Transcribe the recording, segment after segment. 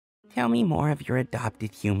Tell me more of your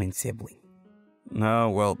adopted human sibling. No,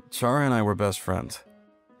 well, Chara and I were best friends.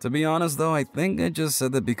 To be honest though, I think I just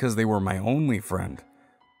said that because they were my only friend.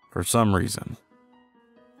 For some reason.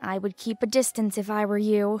 I would keep a distance if I were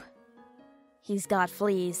you. He's got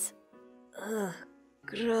fleas. Ugh,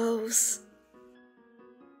 gross.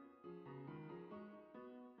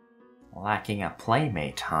 Lacking a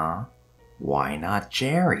playmate, huh? Why not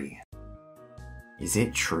Jerry? Is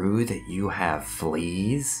it true that you have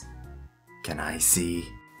fleas? Can I see?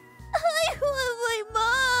 I want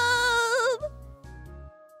my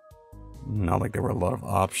mom! Not like there were a lot of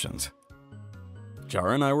options.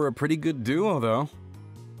 Chara and I were a pretty good duo though.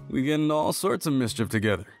 We get into all sorts of mischief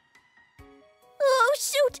together. Oh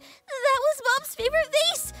shoot! That was Mom's favorite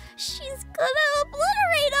vase! She's gonna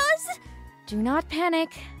obliterate us! Do not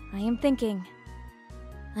panic. I am thinking.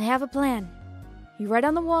 I have a plan. You write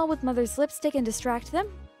on the wall with Mother's lipstick and distract them,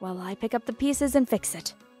 while I pick up the pieces and fix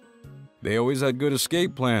it. They always had good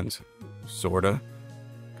escape plans. Sorta.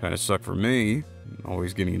 Kinda sucked for me.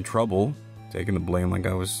 Always getting in trouble. Taking the blame like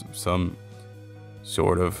I was some...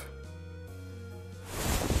 sort of...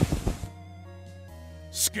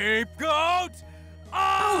 Scapegoat!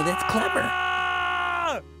 Oh, that's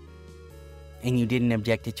clever. And you didn't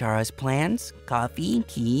object to Chara's plans? Coffee,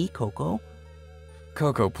 tea, cocoa?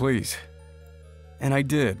 Coco, please. And I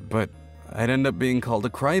did, but I'd end up being called a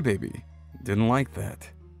crybaby. Didn't like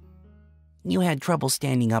that. You had trouble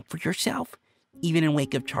standing up for yourself, even in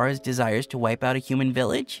wake of Chara's desires to wipe out a human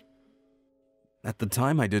village? At the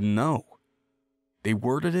time, I didn't know. They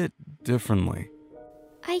worded it differently.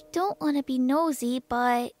 I don't want to be nosy,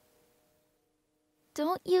 but...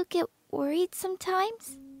 don't you get worried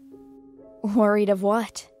sometimes? Worried of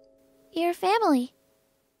what? Your family.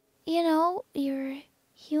 You know, your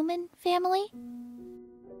human family.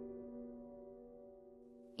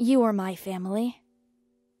 You are my family.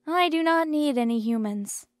 I do not need any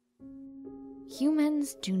humans.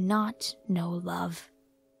 Humans do not know love,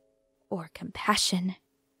 or compassion,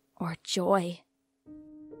 or joy.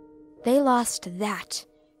 They lost that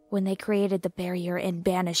when they created the barrier and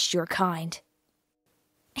banished your kind.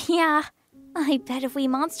 Yeah, I bet if we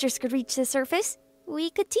monsters could reach the surface, we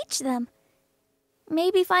could teach them.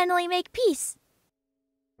 Maybe finally make peace.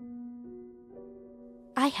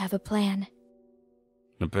 I have a plan.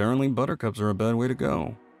 Apparently, buttercups are a bad way to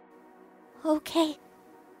go. Okay.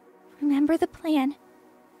 Remember the plan.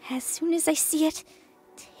 As soon as I see it,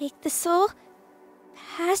 take the soul,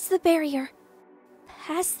 pass the barrier.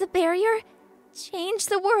 Pass the barrier, change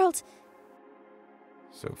the world.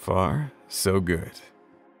 So far, so good.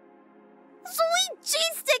 Sweet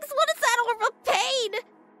cheese sticks, what is that over pain?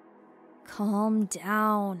 Calm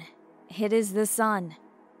down. It is the sun.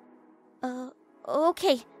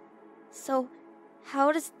 Okay. So,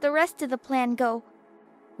 how does the rest of the plan go?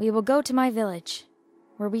 We will go to my village,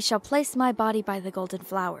 where we shall place my body by the golden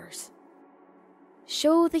flowers.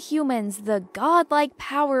 Show the humans the godlike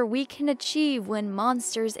power we can achieve when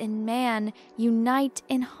monsters and man unite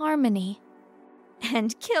in harmony.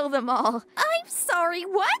 And kill them all. I'm sorry,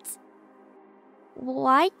 what?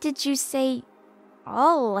 Why did you say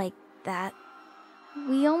all like that?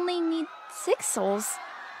 We only need 6 souls.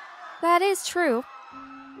 That is true.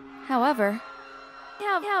 However,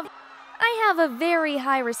 I have a very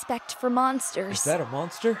high respect for monsters. Is that a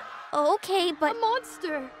monster? Okay, but... A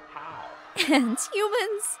monster! How? And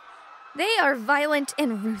humans, they are violent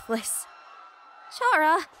and ruthless.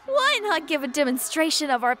 Chara, why not give a demonstration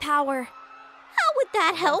of our power? How would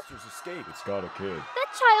that help? Monsters escape. It's got a kid.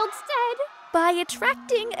 That child's dead. By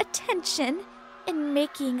attracting attention and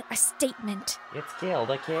making a statement. It's killed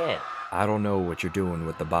a kid. I don't know what you're doing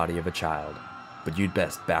with the body of a child, but you'd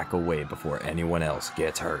best back away before anyone else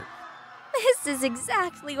gets hurt. This is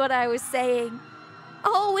exactly what I was saying.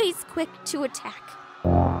 Always quick to attack.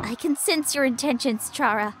 I can sense your intentions,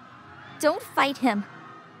 Chara. Don't fight him.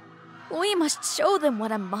 We must show them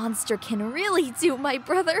what a monster can really do, my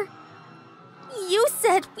brother. You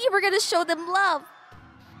said we were gonna show them love.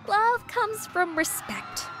 Love comes from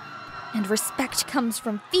respect, and respect comes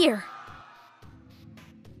from fear.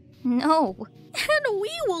 No. And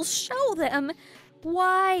we will show them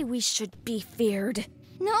why we should be feared.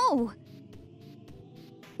 No.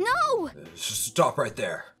 No! Stop right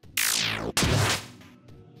there.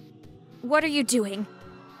 What are you doing?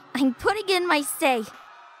 I'm putting in my say.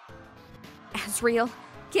 Asriel,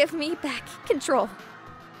 give me back control.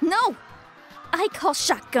 No! I call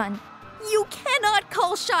shotgun. You cannot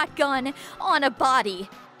call shotgun on a body.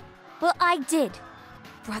 But I did.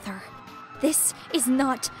 Brother, this is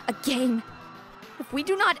not a game. If we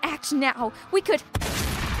do not act now, we could...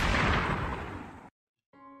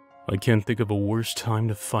 I can't think of a worse time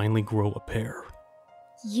to finally grow a pair.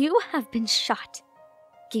 You have been shot.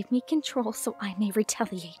 Give me control so I may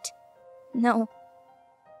retaliate. No.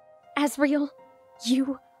 Asriel,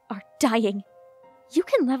 you are dying. You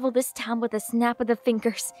can level this town with a snap of the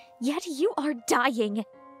fingers, yet you are dying.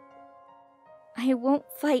 I won't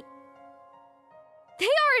fight. They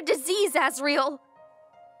are a disease, Asriel!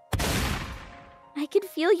 I can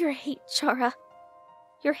feel your hate, Chara.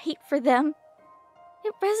 Your hate for them.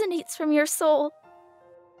 It resonates from your soul.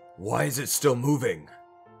 Why is it still moving?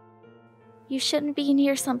 You shouldn't be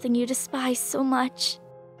near something you despise so much.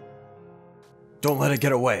 Don't let it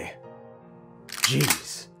get away.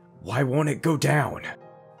 Jeez, why won't it go down?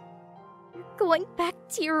 You're going back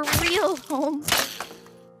to your real home,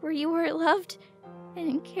 where you were loved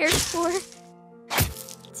and cared for,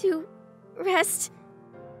 to rest.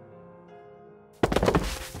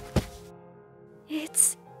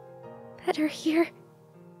 It's better here,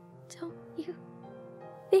 don't you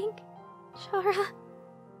think, Chara?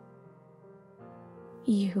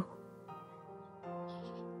 You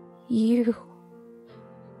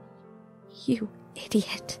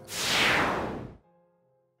idiot.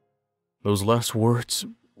 Those last words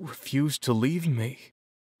refused to leave me.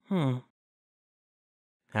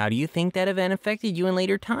 How do you think that event affected you in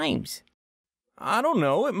later times? I don't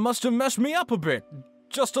know, it must have messed me up a bit.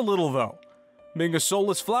 Just a little, though. Being a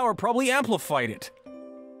soulless flower probably amplified it.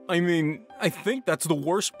 I mean, I think that's the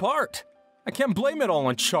worst part. I can't blame it all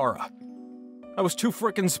on Chara. I was too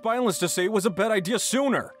frickin' spineless to say it was a bad idea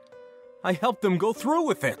sooner. I helped them go through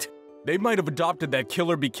with it. They might have adopted that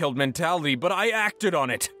killer-be-killed mentality, but I acted on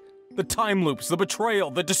it. The time loops, the betrayal,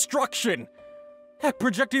 the destruction. Heck,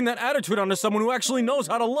 projecting that attitude onto someone who actually knows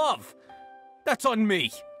how to love. That's on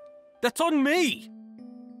me. That's on me!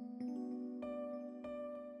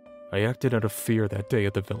 I acted out of fear that day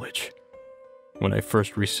at the village, when I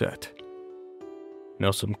first reset.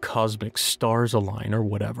 Now some cosmic stars align or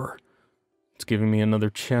whatever. It's giving me another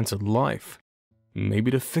chance at life. Maybe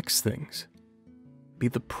to fix things. Be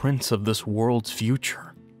the prince of this world's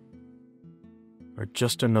future. Or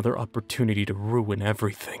just another opportunity to ruin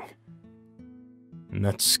everything. And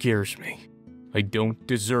that scares me. I don't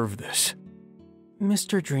deserve this.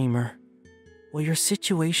 Mr. Dreamer, while your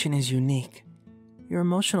situation is unique, your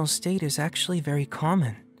emotional state is actually very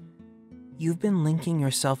common. You've been linking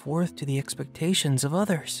your self-worth to the expectations of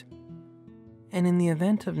others. And in the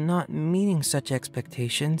event of not meeting such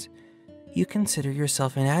expectations, you consider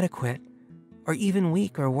yourself inadequate, or even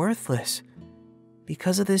weak or worthless.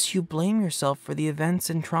 Because of this, you blame yourself for the events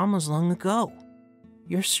and traumas long ago.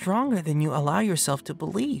 You're stronger than you allow yourself to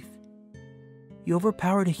believe. You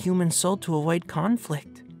overpowered a human soul to avoid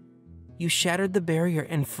conflict. You shattered the barrier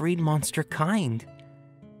and freed monster kind.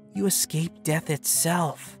 You escaped death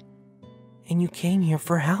itself. And you came here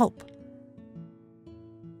for help.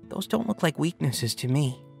 Those don't look like weaknesses to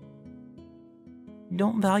me.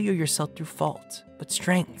 Don't value yourself through faults, but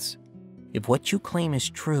strengths. If what you claim is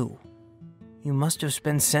true, you must have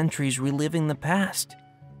spent centuries reliving the past.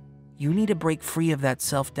 You need to break free of that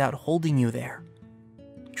self-doubt holding you there.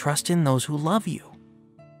 Trust in those who love you.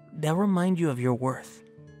 They'll remind you of your worth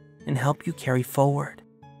and help you carry forward.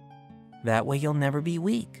 That way you'll never be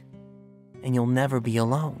weak, and you'll never be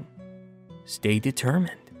alone. Stay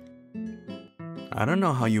determined. I don't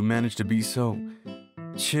know how you manage to be so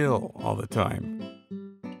chill all the time.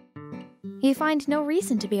 You find no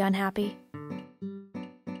reason to be unhappy.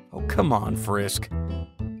 Oh, come on, Frisk.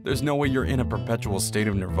 There's no way you're in a perpetual state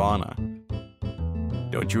of nirvana.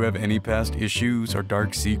 Don't you have any past issues or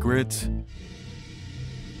dark secrets?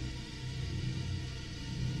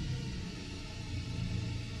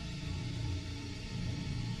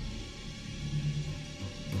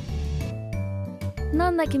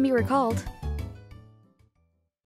 None that can be recalled.